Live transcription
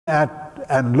at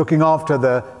and looking after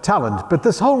the talent, but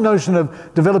this whole notion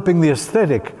of developing the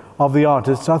aesthetic of the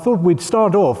artists, I thought we'd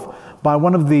start off by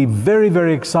one of the very,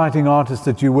 very exciting artists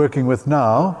that you're working with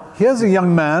now. Here's a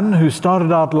young man who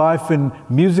started out life in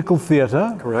musical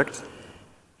theater. Correct.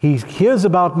 He hears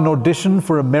about an audition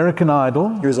for American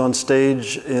Idol. He was on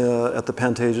stage at the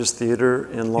Pantages Theater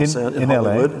in in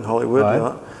Hollywood. LA. In Hollywood, Right.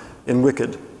 yeah. In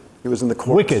Wicked. He was in the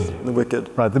chorus. Wicked. In the Wicked.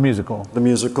 Right, the musical. The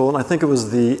musical, and I think it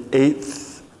was the eighth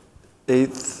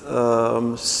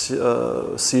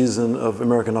season of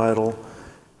American Idol,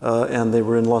 and they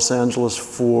were in Los Angeles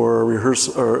for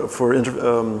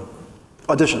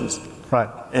auditions. Right.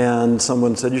 And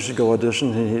someone said, you should go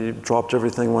audition. He dropped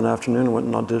everything one afternoon and went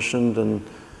and auditioned, and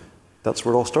that's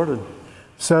where it all started.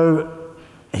 So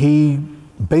he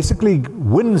basically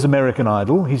wins American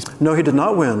Idol. No, he did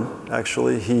not win,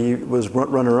 actually. He was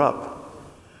runner-up.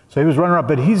 So he was runner-up,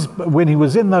 but when he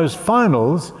was in those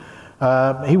finals,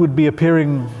 he would be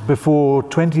appearing before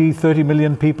 20, 30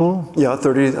 million people. Yeah,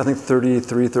 30, I think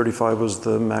 33, 35 was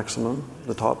the maximum,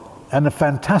 the top. And a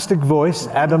fantastic voice,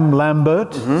 Adam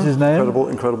Lambert is his name.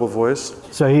 Incredible voice.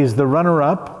 So he's the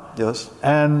runner-up. Yes.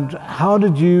 And how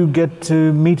did you get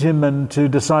to meet him and to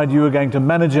decide you were going to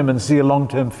manage him and see a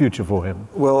long-term future for him?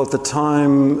 Well, at the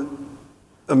time,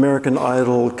 American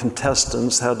Idol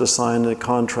contestants had to sign a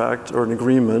contract or an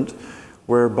agreement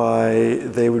whereby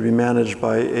they would be managed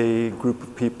by a group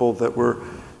of people that were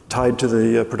tied to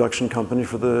the production company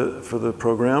for the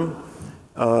program.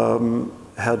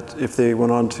 If they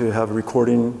went on to have a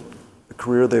recording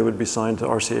career, they would be signed to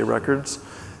RCA Records,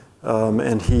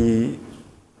 and he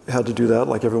had to do that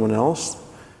like everyone else.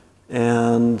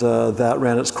 And that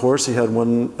ran its course. He had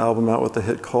one album out with a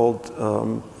hit called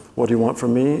What Do You Want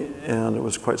From Me, and it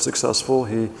was quite successful.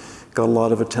 He got a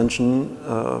lot of attention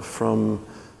from...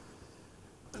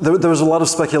 There was a lot of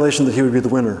speculation that he would be the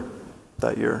winner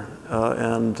that year,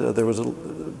 and there was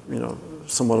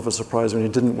somewhat of a surprise when he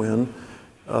didn't win.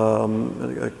 A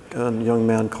young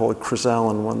man called Chris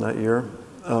Allen won that year.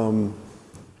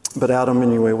 But Adam,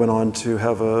 anyway, went on to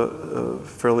have a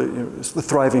fairly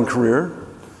thriving career,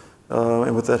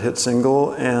 and with that hit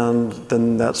single, and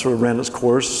then that sort of ran its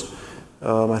course.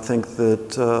 I think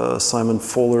that Simon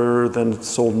Fuller then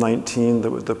sold 19,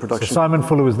 the production. So Simon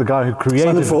Fuller was the guy who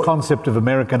created the concept of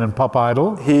American and Pop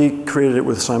Idol. He created it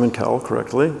with Simon Cowell,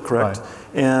 correct. Right.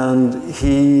 And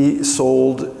he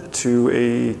sold to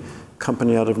a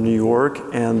company out of New York,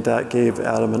 and that gave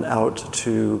Adam an out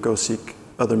to go seek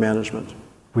other management.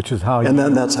 Which is how And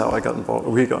then that's how I got involved,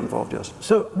 we got involved, yes.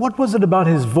 So what was it about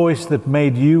his voice that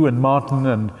made you and Martin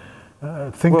and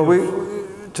think Well,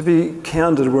 to be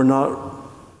candid, we're not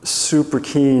super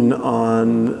keen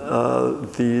on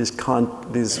these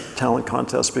talent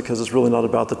contests because it's really not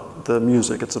about the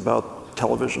music, it's about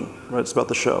television, right? It's about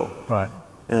the show. Right.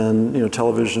 And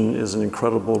television is an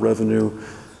incredible revenue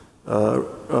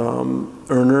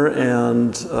earner,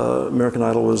 and American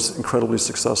Idol was incredibly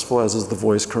successful, as is The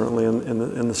Voice currently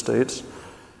in the States.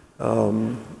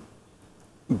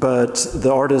 But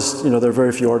the artists, there are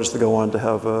very few artists that go on to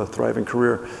have a thriving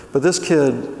career. But this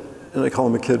kid, and I call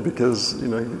him a kid because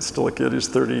he's still a kid. He's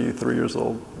 33 years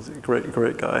old. He's a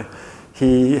great guy.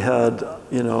 He had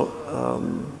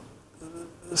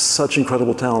such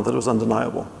incredible talent that it was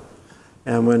undeniable.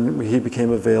 And when he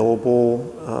became available,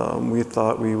 we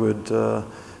thought we would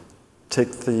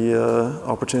take the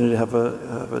opportunity to have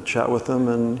a chat with him,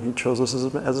 and he chose us as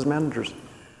his managers.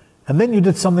 And then you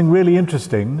did something really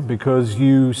interesting because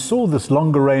you saw this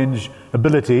longer range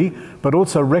ability, but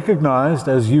also recognized,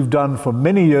 as you've done for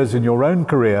many years in your own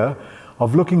career,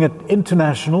 of looking at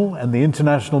international and the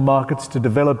international markets to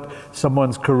develop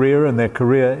someone's career and their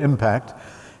career impact.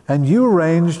 And you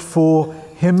arranged for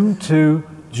him to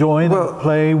join and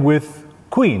play with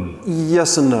Queen.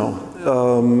 Yes and no.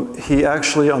 He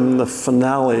actually, on the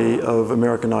finale of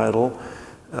American Idol,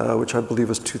 which I believe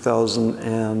was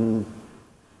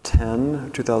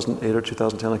 2010, 2008 or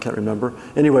 2010, I can't remember.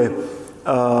 Anyway,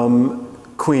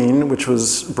 Queen, which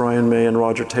was Brian May and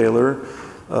Roger Taylor,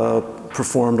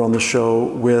 performed on the show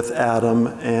with Adam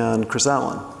and Chris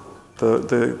Allen,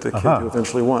 the kid who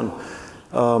eventually won.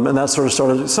 And that sort of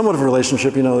started somewhat of a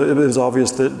relationship. It was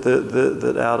obvious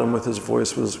that Adam, with his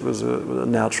voice, was a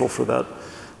natural for that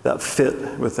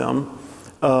fit with them.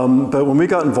 But when we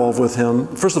got involved with him,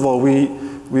 first of all, we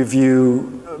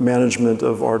view management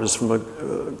of artists from a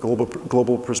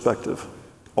global perspective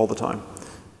all the time.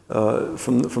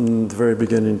 From the very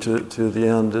beginning to the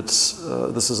end,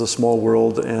 this is a small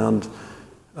world, and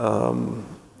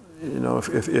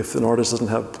if an artist doesn't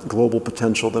have global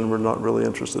potential, then we're not really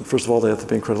interested. First of all, they have to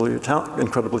be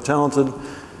incredibly talented,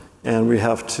 and we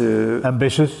have to...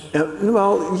 Ambitious?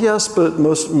 Well, yes, but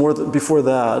before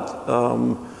that,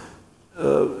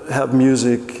 have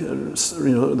music,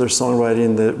 there's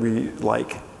songwriting that we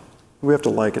like. We have to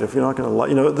like it. If you're not going to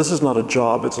like, this is not a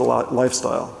job, it's a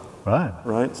lifestyle. Right.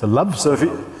 Right? It's a love style. So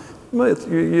if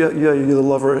you either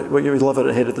love it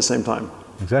or hate it at the same time.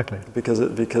 Exactly. Because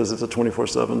it's a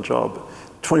 24/7 job,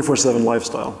 24/7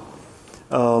 lifestyle.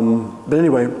 But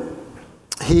anyway,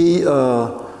 he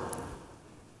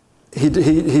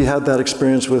had that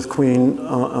experience with Queen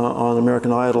on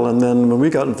American Idol, and then when we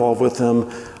got involved with him,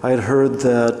 I had heard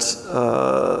that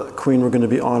Queen were going to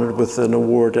be honored with an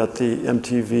award at the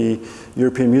MTV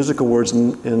European Music Awards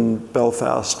in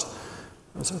Belfast.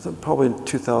 It was probably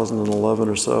 2011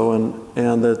 or so,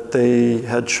 and that they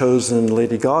had chosen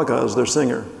Lady Gaga as their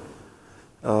singer.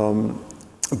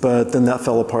 But then that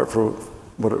fell apart for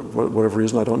whatever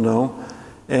reason, I don't know.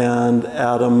 And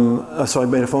Adam, so I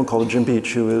made a phone call to Jim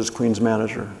Beach, who is Queen's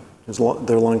manager,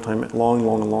 their long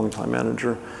time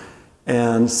manager,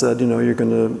 and said,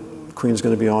 Queen's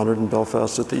going to be honored in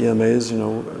Belfast at the EMAs.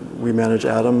 We manage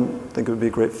Adam. Think it would be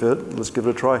a great fit. Let's give it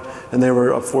a try. And they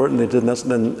were up for it, and they did,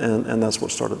 and that's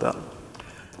what started that.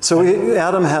 So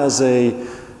Adam has a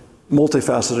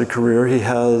multifaceted career. He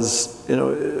has,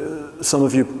 some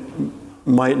of you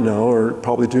might know, or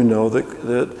probably do know,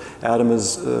 that Adam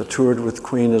has toured with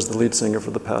Queen as the lead singer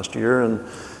for the past year, and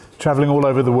traveling all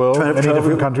over the world, many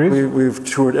different countries. We've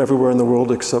toured everywhere in the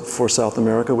world except for South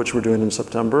America, which we're doing in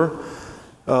September.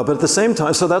 But at the same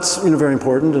time, so that's very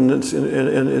important, and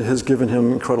it has given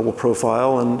him incredible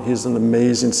profile, and he's an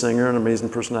amazing singer, an amazing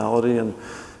personality, and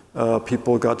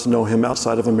people got to know him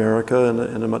outside of America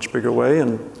in a much bigger way.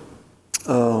 And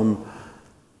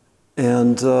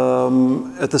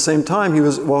at the same time,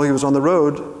 while he was on the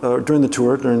road during the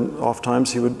tour, during off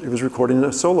times, he was recording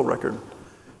a solo record.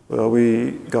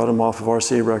 We got him off of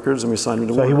RCA Records, and we signed him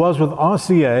to Warner. So he was with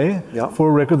RCA for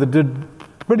a record that did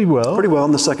pretty well. Pretty well,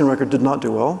 and the second record did not do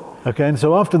well. Okay, and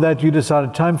so after that, you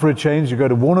decided time for a change. You go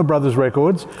to Warner Brothers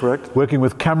Records. Correct. Working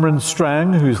with Cameron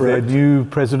Strang, who's their new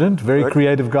president. Very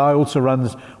creative guy, also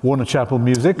runs Warner Chappell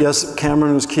Music. Yes,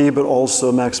 Cameron was key, but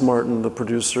also Max Martin, the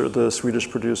producer, the Swedish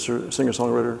producer,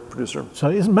 singer-songwriter producer. So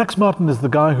isn't Max Martin is the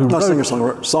guy who Not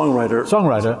singer-songwriter, songwriter.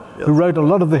 Songwriter, yes. Who wrote a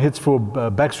lot of the hits for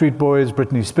Backstreet Boys,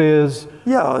 Britney Spears.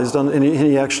 Yeah, he's done, and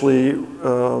he actually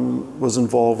was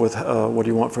involved with What Do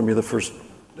You Want From Me, the first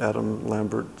Adam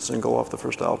Lambert single off the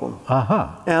first album.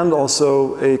 And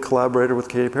also a collaborator with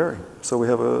Katy Perry. So we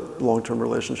have a long-term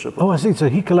relationship. I see. So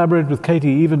he collaborated with Katy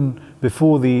even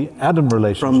before the Adam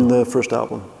relationship? From the first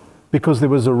album. Because there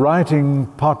was a writing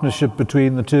partnership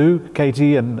between the two,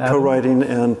 Katy and Adam? Co-writing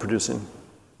and producing.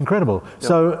 Incredible. Yep.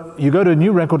 So you go to a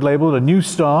new record label, a new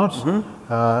start.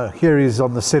 Here he's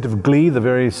on the set of Glee, the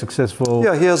very successful...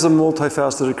 Yeah, he has a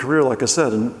multifaceted career, like I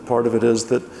said, and part of it is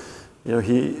that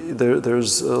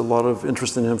there's a lot of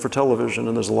interest in him for television,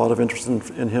 and there's a lot of interest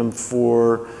in him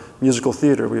for musical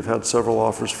theater. We've had several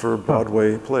offers for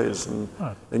Broadway plays and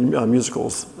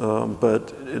musicals,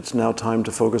 but it's now time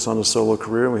to focus on his solo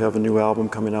career, and we have a new album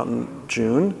coming out in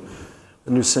June,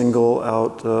 a new single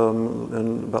out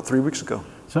about 3 weeks ago.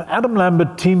 So Adam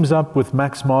Lambert teams up with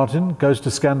Max Martin, goes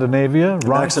to Scandinavia,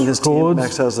 writes, records.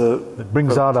 Max has it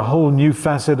brings out a whole new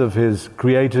facet of his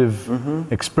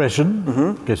creative expression,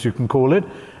 I guess you can call it.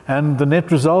 And the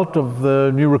net result of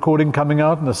the new recording coming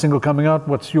out and the single coming out,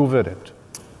 what's your verdict?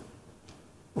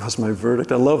 What's my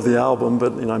verdict? I love the album,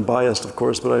 but I'm biased, of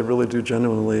course, but I really do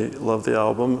genuinely love the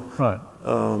album. Right.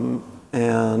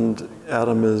 And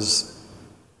Adam is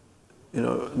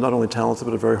not only talented,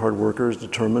 but a very hard worker. He's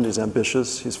determined, he's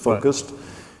ambitious, he's focused.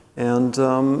 And,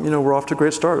 we're off to a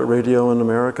great start at radio in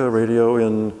America, radio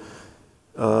in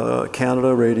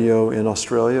Canada, radio in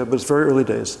Australia, but it's very early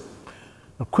days.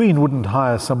 Now, Queen wouldn't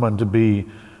hire someone to be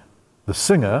the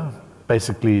singer,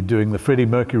 basically doing the Freddie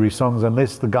Mercury songs,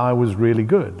 unless the guy was really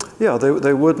good. Yeah,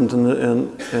 they wouldn't,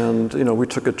 and we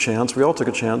took a chance. We all took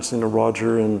a chance,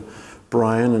 Roger and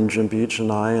Brian and Jim Beach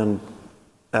and I and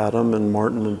Adam and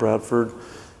Martin and Bradford,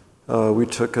 we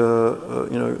took a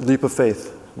leap of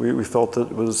faith. We felt that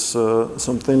it was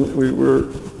something.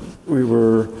 We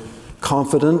were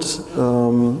confident.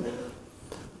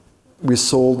 We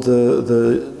sold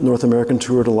the North American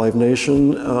tour to Live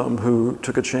Nation, who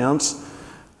took a chance,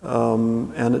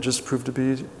 and it just proved to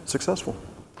be successful.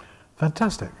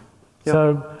 Fantastic. Yep.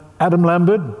 So Adam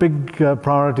Lambert, big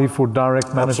priority for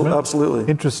direct management.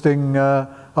 Absolutely. Interesting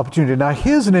opportunity. Now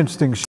here's an interesting